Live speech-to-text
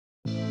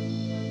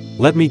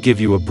Let me give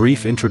you a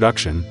brief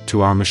introduction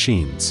to our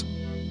machines.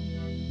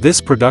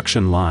 This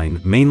production line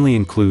mainly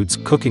includes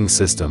cooking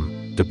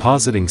system,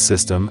 depositing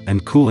system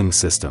and cooling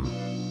system.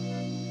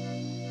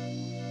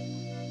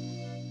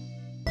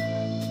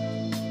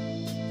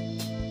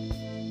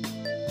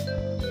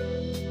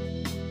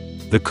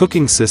 The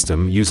cooking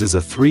system uses a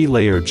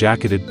 3-layer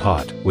jacketed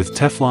pot with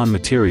Teflon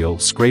material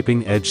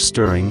scraping edge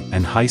stirring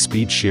and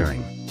high-speed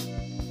shearing.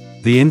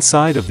 The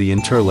inside of the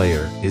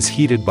interlayer is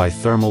heated by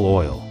thermal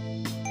oil.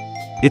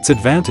 Its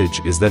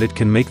advantage is that it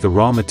can make the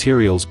raw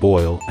materials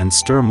boil and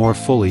stir more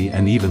fully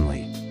and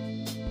evenly.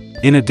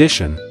 In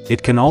addition,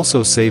 it can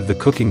also save the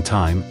cooking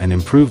time and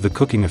improve the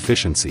cooking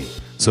efficiency,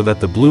 so that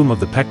the bloom of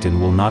the pectin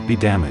will not be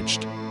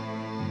damaged,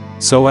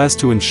 so as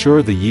to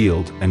ensure the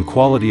yield and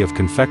quality of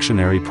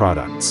confectionery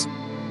products.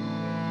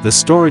 The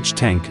storage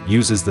tank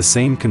uses the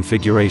same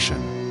configuration.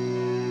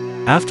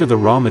 After the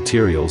raw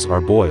materials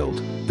are boiled,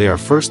 they are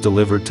first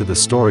delivered to the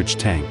storage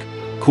tank,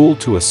 cooled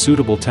to a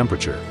suitable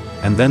temperature,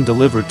 and then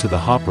delivered to the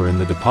hopper in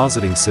the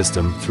depositing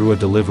system through a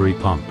delivery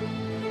pump.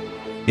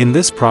 In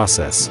this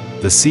process,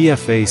 the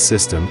CFA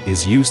system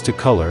is used to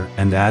color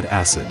and add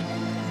acid.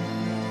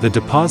 The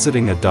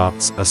depositing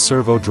adopts a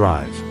servo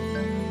drive.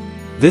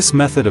 This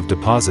method of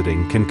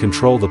depositing can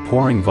control the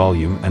pouring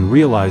volume and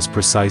realize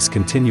precise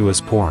continuous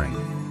pouring.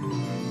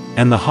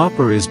 And the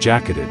hopper is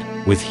jacketed,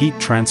 with heat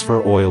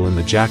transfer oil in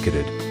the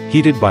jacketed,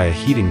 heated by a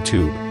heating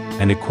tube,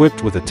 and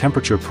equipped with a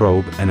temperature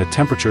probe and a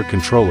temperature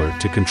controller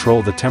to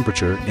control the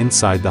temperature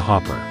inside the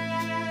hopper.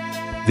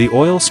 The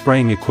oil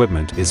spraying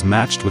equipment is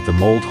matched with the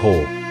mold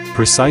hole,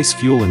 precise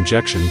fuel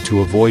injection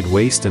to avoid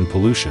waste and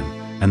pollution,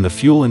 and the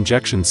fuel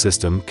injection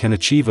system can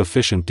achieve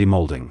efficient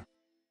demolding.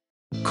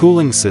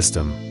 Cooling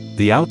system.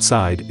 The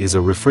outside is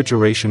a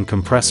refrigeration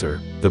compressor,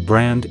 the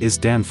brand is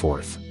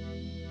Danforth.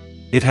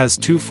 It has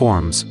two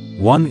forms,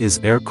 one is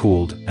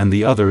air-cooled and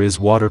the other is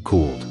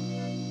water-cooled.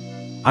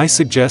 I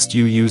suggest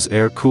you use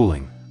air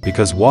cooling,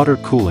 because water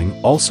cooling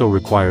also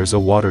requires a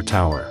water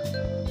tower.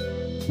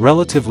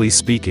 Relatively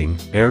speaking,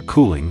 air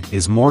cooling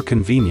is more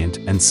convenient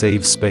and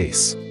saves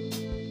space.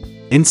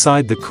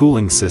 Inside the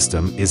cooling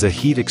system is a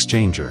heat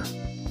exchanger.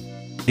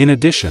 In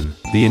addition,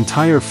 the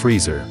entire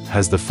freezer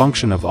has the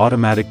function of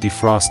automatic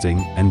defrosting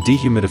and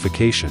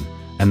dehumidification,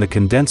 and the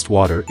condensed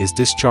water is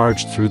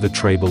discharged through the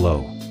tray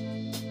below.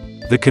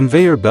 The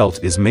conveyor belt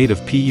is made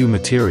of PU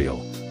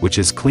material, which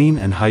is clean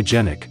and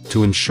hygienic,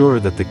 to ensure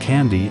that the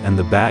candy and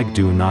the bag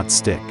do not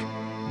stick.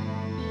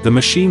 The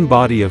machine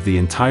body of the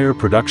entire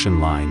production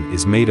line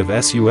is made of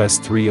SUS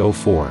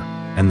 304,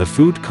 and the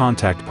food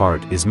contact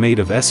part is made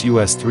of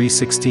SUS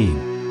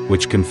 316,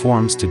 which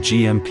conforms to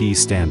GMP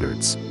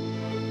standards.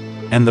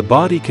 And the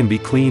body can be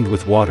cleaned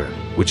with water,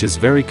 which is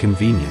very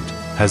convenient,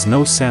 has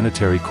no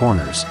sanitary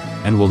corners,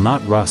 and will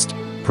not rust,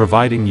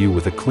 providing you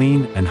with a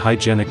clean and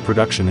hygienic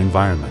production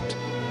environment.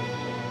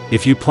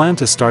 If you plan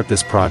to start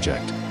this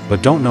project,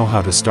 but don't know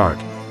how to start,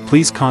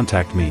 please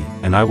contact me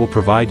and I will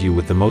provide you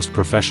with the most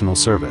professional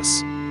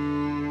service.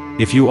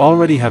 If you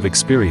already have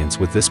experience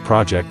with this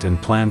project and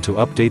plan to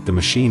update the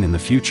machine in the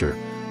future,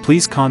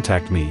 please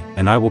contact me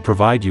and I will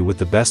provide you with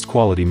the best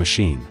quality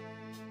machine.